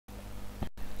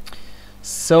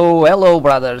So, hello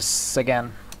brothers,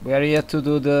 again. We are here to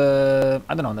do the...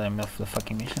 I don't know the name of the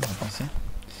fucking mission, I can't see.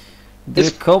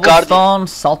 The Cobblestone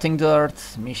Salting the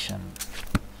Earth mission.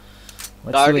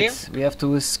 Let's do it. We have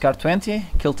to use Car 20,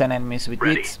 kill 10 enemies with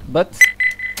it, but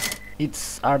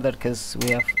it's harder because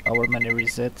we have our money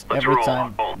reset every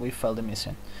time we fail the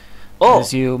mission.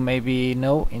 As you maybe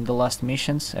know, in the last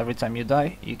missions, every time you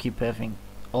die, you keep having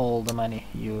all the money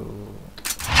you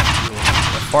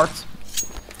afford.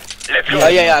 Oh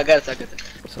yeah, I got it.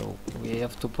 So we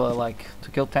have to play like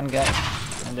to kill 10 guys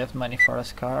and have money for a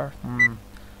car.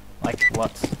 Like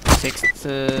what? 6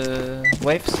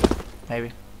 waves,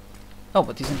 maybe. Oh,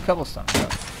 but it's in Cobblestone,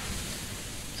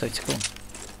 so it's cool.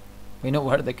 We know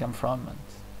where they come from, and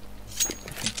I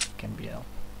think it can be help.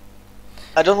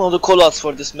 I don't know the callouts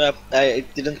for this map. I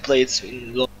didn't play it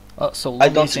in long. Oh, so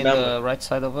long is in the right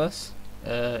side of us.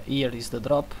 Here is the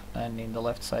drop, and in the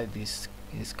left side is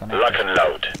connected. Lock and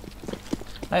load.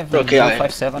 I have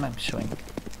 057. I'm showing.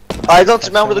 I don't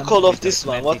remember the call of this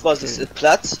one. What was this?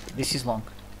 Plat? This is long.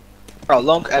 Oh,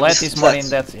 long and Plat is more in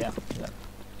depth. Yeah.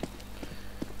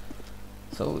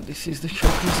 So this is the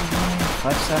showcase of mine.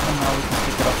 57. Now we can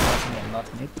pick it up nothing and not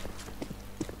need.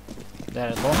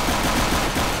 There long.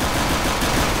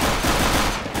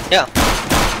 Yeah.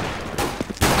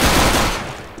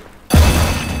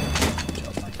 Good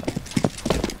job, my friend.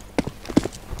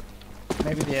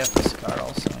 Maybe they have this car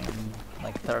also in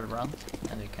like third round,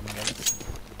 and we can get it.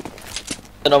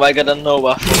 I don't know. I got a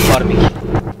Nova for farming.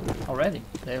 Already,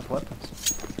 they have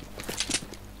weapons.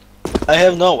 I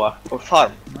have Nova for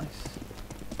farm. Nice.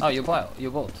 Oh, you bought?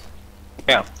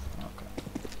 Yeah. Okay.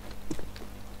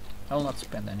 I will not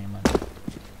spend any money.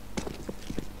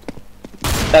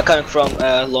 They're coming from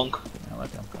long. I'll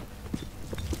let them come.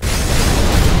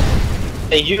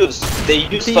 They use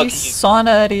The fucking.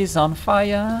 sonar is on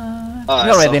fire. Oh,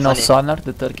 You already so know funny. Sonar,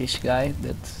 the Turkish guy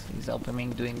that is helping me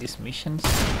doing these missions.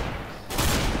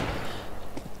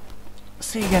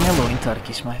 Say again hello in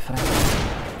Turkish, my friend.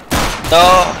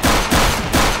 No.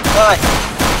 Why?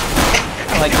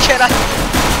 Like,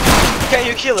 Can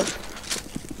you kill him?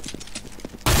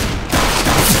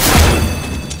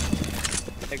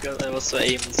 I was so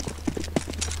aimless.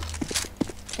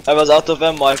 I was out of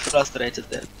ammo. I frustrated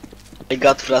there. I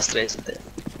got frustrated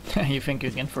there. you think you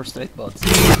can frustrate bots?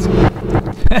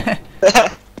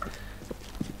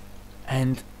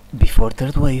 And before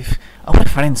third wave, our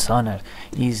friend Sonar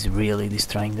is really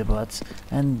destroying the bots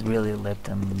and really let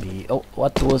them be. Oh,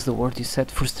 what was the word you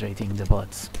said? Frustrating the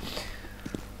bots.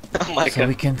 Oh my So god.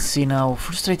 we can see now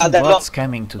frustrating they're bots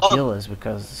coming to kill us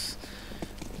because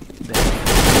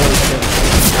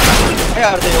Why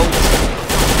are they all?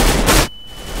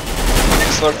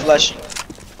 Thanks for flashing.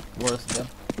 worth them,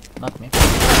 not me.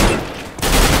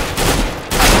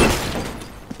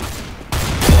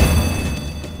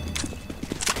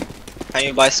 Can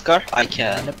you buy Scar? I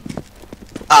can. Yep.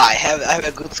 I have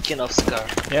a good skin of Scar.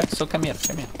 Yeah, so come here.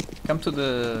 Come to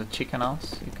the chicken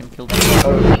house, you can kill them.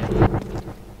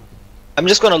 I'm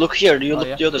just gonna look here. You Oh, look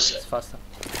yeah, the other it's side. faster.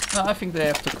 No, I think they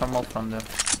have to come up from there.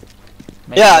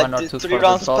 Maybe Yeah, one or two 3 for the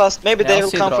rounds drop. past. Maybe Yeah, they I'll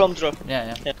will see come drop. from drop.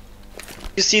 Yeah.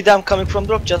 You see them coming from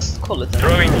drop, just call it.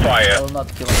 Throwing I fire. will not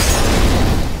kill him.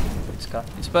 It's car.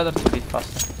 It's better to be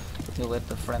faster. You let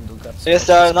the friend who got Yes,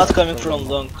 they are not scar coming go from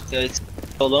long. Yeah, it's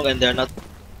so long and they're not.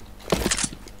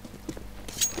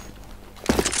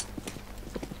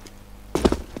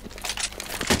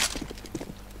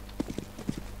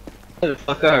 Where the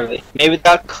fuck are they? Maybe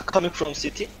they're coming from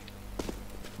city.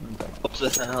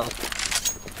 Don't know. Oh, I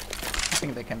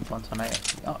think they can plant on air.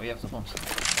 Oh, we have the bombs.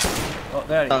 Oh,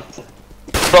 there you go.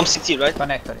 from city, right?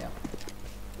 Connector, yeah.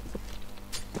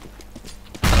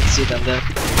 I see them there.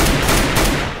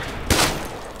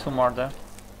 2 more there.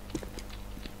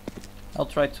 I'll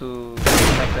try to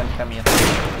make them come here.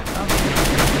 Oh.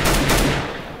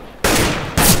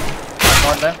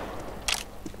 More there.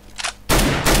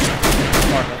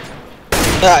 More there.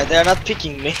 Yeah, they're not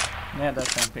picking me. Yeah,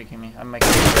 that's them picking me. I'm making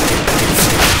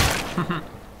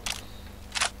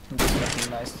I'm just making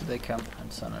nice till they come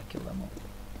and Sonar kill them all.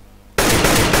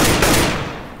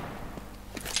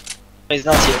 He's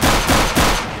not here.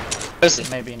 Where is he?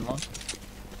 Maybe in long.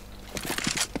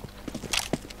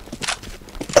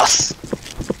 Yes.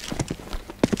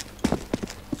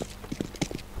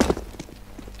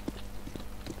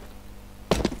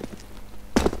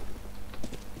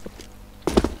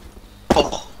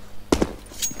 Oh.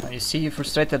 You see, you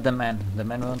frustrated the man. The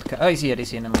man won't come. Oh, he's here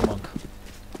in a long.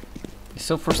 He's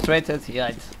so frustrated, he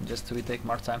died. Just to take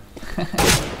more time.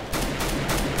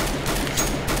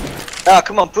 Ah,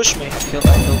 come on, push me. I feel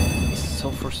he's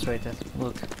so frustrated.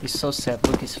 Look, he's so sad.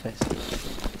 Look his face.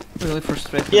 really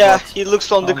frustrated. Yeah, bot. he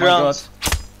looks on the Oh my ground.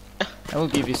 God. I will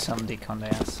give you some dick on the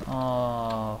ass.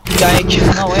 Oh, Can you,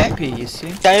 he's now happy, you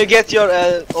see? can you get your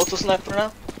auto sniper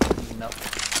now? No.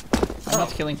 I'm not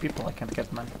killing people, I can't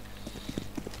get money.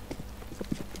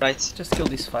 Right. Just kill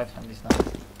these 5 and this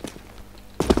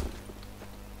 9.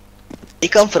 He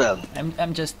come from.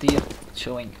 I'm just here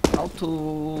showing how to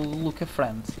look a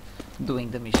friend doing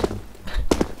the mission.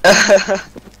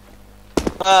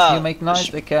 Ah, You make noise,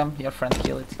 they come, your friend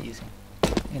kill it, easy.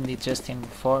 And it just in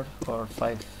 4 or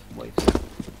 5 waves.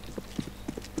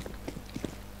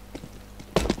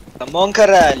 come on,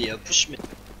 caralho, push me.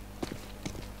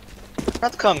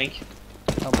 Not coming.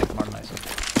 I'll make more noise.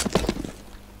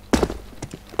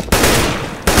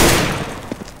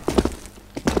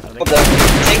 Are they Oh, the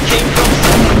tank came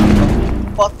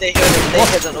from. What they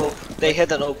had an op. They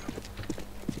had an op.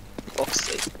 Fuck's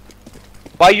sake.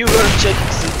 Why you weren't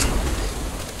checking city?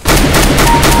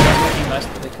 making noise,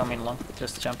 they come in long,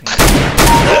 just jumping.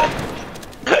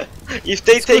 If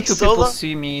they It's take good to people solo,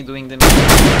 see me doing the mission.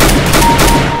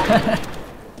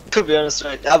 to be honest,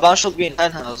 right? One shot be in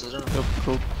 9 house, I don't know.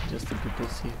 Cool, just to people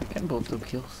see. We can both do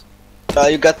kills.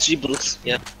 You got 3 bullets,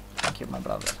 yeah. Thank you, my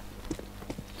brother.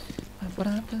 My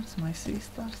brothers, my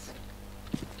sisters.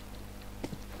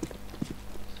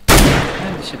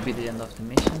 And this should be the end of the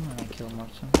mission when I kill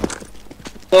Merchant.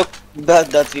 So bad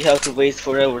that we have to wait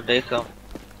forever they come.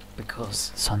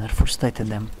 Because Sonner frustrated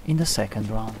them in the second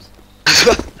round.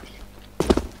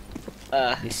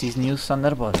 This is new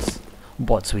Sonner bots.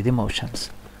 Bots with emotions.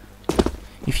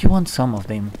 If you want some of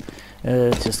them,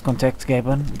 just contact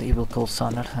Gaben, they will call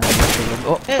Sonner and they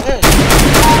will...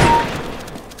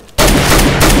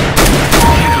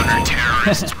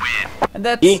 And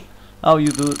that's how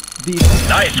you do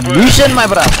this mission, my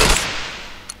brother.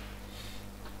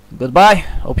 Goodbye,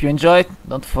 hope you enjoyed.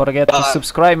 Don't forget to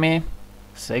subscribe me.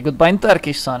 Say goodbye in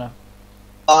Turkish, Sonner.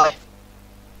 Bye.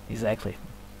 Exactly.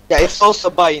 Yeah, it's also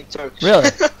bye in Turkish. Really?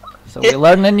 So we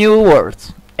learn a new word.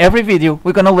 Every video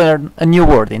we're gonna learn a new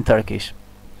word in Turkish.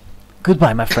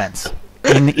 Goodbye, my friends.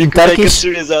 In Turkish,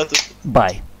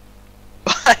 bye.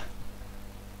 Bye.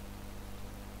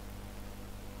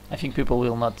 I think people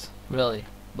will not really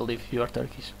believe you are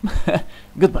Turkish.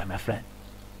 Goodbye, my friend.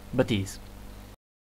 But he is.